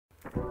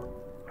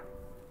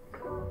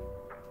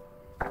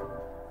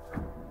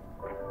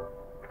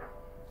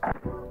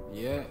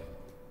Yeah.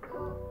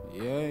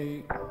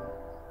 Yeah.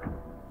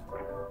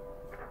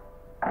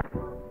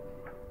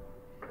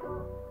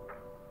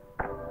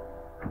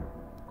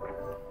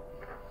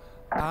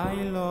 I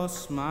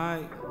lost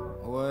my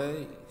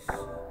ways.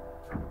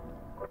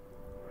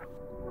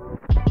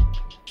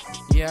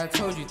 Yeah, I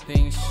told you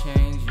things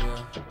change,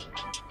 yeah.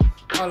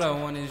 All I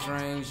want is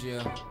range,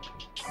 yeah.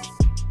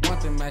 Want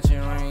the matching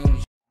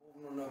range.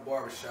 Moving on up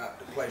Barbershop,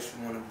 the place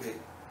you want to be.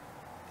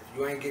 If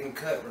you ain't getting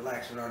cut,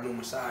 relax with our new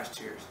massage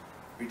chairs.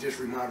 We just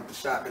remodeled the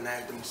shop and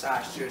added the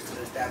massage chairs to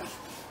the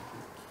establishment.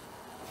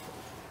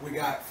 We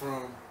got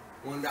from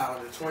 $1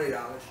 to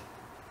 $20.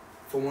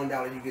 For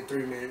 $1 you get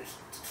 3 minutes.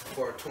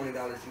 For $20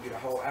 you get a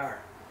whole hour.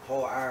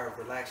 Whole hour of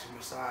relaxing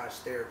massage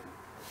therapy.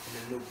 And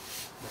the new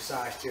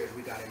massage chairs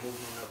we got at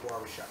Moving On Up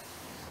Barbershop.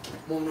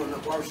 Moving On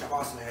Up Barbershop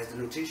also has the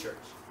new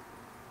t-shirts.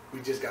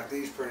 We just got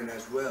these printed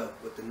as well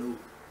with the new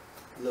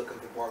look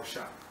of the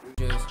barbershop.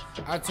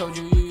 I told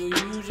you,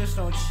 you just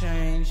don't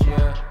change,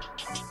 yeah.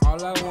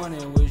 All I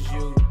wanted was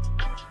you.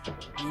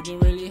 You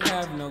didn't really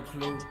have no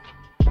clue.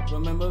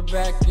 Remember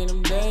back in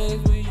them days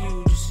when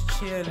you just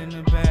chill in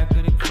the back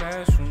of the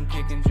classroom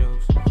kicking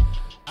jokes.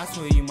 I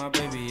swear you my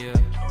baby, yeah.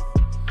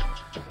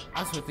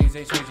 I swear things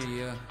they change,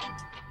 yeah.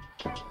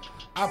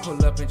 I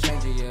pull up and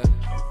change it, yeah.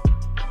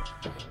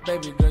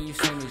 Baby girl, you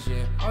sing this,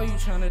 yeah. All you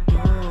tryna do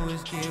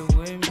is get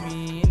with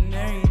me, and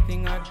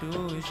everything I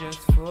do is just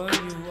for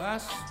you. I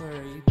swear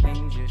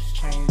everything just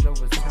changed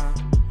over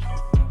time.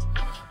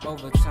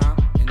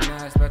 And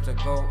now it's about to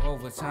go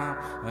overtime.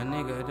 A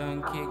nigga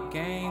done kick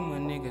game. A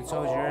nigga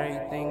told you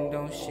everything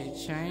don't shit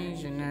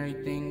change, and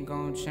everything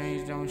gon'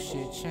 change, don't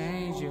shit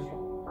change, yeah.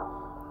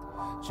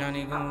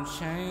 Johnny gon'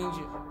 change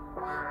it.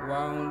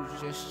 Why don't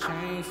you just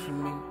change for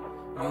me?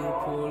 You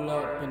pull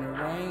up in the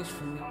range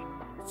for me.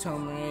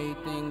 Told me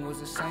everything was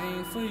the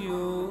same for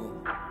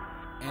you,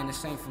 and the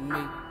same for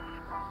me.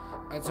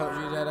 I told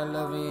you that I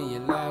love you and you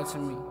lied to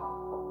me.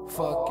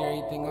 Fuck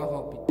everything, I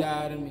hope you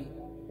die to me.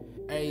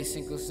 Every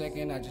single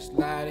second I just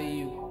lie to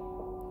you,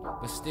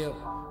 but still,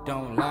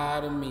 don't lie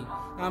to me.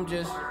 I'm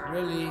just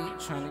really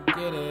trying to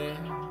get it.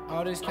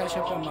 All this cash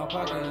up in my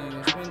pocket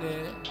and spend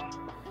it.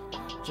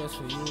 Just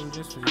for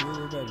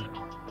you, baby.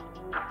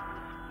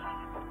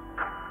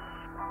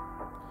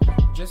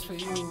 Just for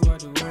you, I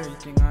do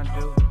everything I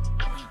do.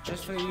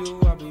 Just for you,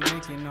 I be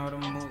making all the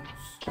moves.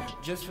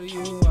 Just for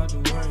you, I do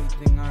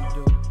everything I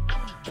do.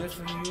 Just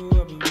for you,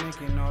 I be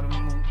making all the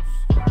moves.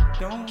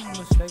 Don't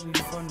mistake me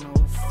for no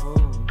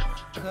fool,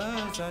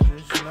 cause I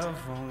just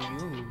love on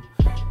you.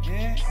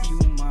 Yeah, you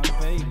my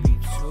baby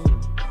too.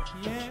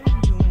 Yeah,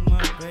 you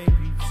my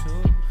baby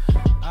too.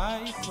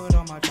 I put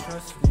all my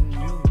trust in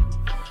you.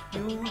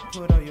 You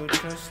put all your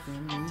trust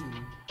in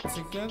me.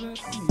 Together,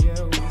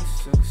 yeah, we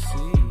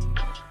succeed.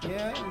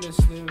 Yeah,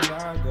 let's live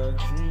our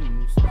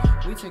dreams.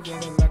 We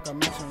together like our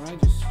matching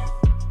ranges.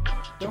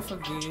 Don't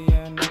forget,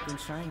 yeah, nothing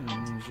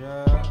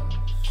changes.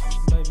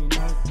 Baby,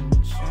 nothing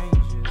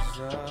changes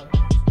us.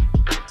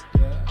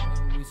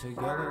 Yeah, we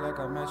together like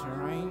our matching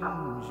ranges.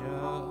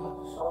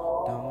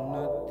 Don't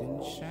nothing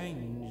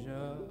change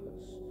us.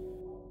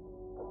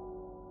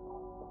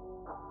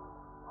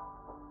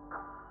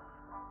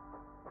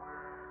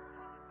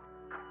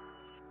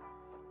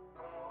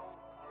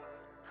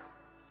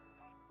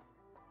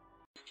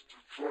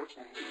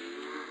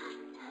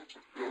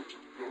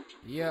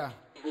 Yeah,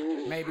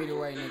 maybe the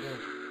way, nigga.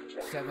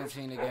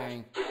 17 the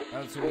gang.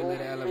 L2 we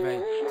let it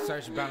elevate.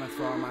 Search balance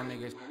for all my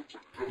niggas.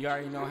 You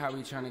already know how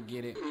we tryna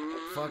get it.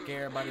 Fuck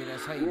everybody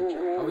that's hating.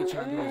 All we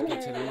tryna do is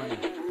get to the money.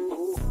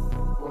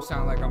 I'm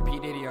sound like I'm P.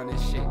 Diddy on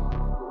this shit,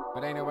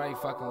 but ain't nobody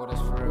fucking with us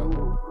for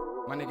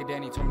real. My nigga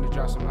Danny told me to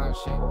drop some hot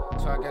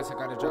shit, so I guess I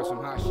gotta drop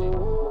some hot shit.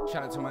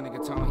 Shout out to my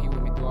nigga Tone, he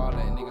with me through all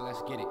that, nigga,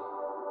 let's get it.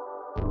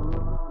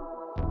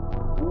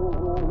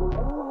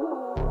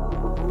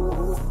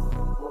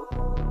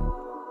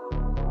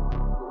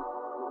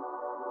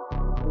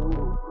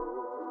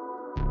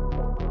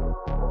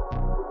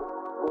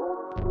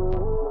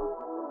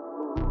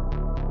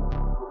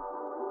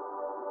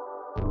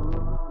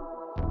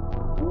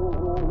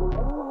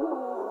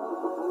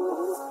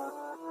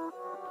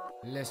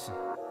 Listen.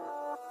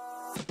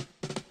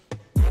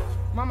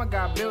 Mama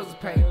got bills to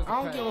pay.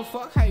 I don't give a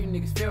fuck how you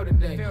niggas feel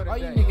today. All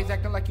you niggas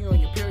acting like you on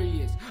your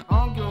periods.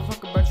 I don't give a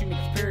fuck about you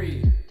niggas,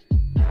 period.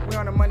 We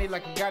on the money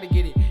like we gotta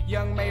get it.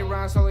 Young May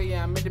run solo,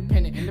 yeah, I'm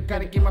independent.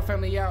 Gotta get my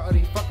family out of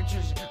these fucking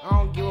churches. I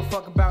don't give a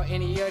fuck about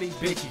any of these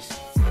bitches.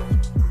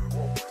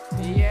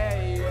 Yeah,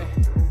 yeah.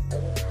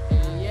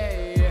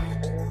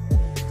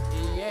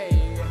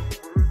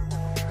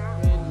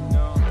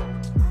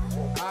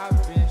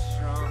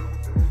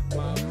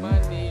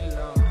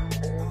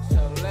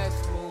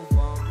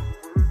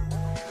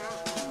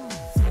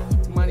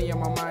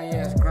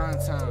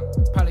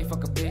 Probably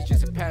fuck a bitch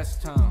just to pass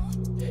the time.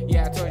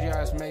 Yeah, I told you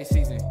I was May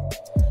season.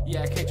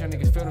 Yeah, I can't try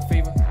niggas feel the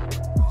fever.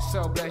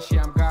 So blessed,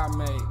 yeah, I'm God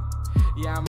made. Yeah, I'm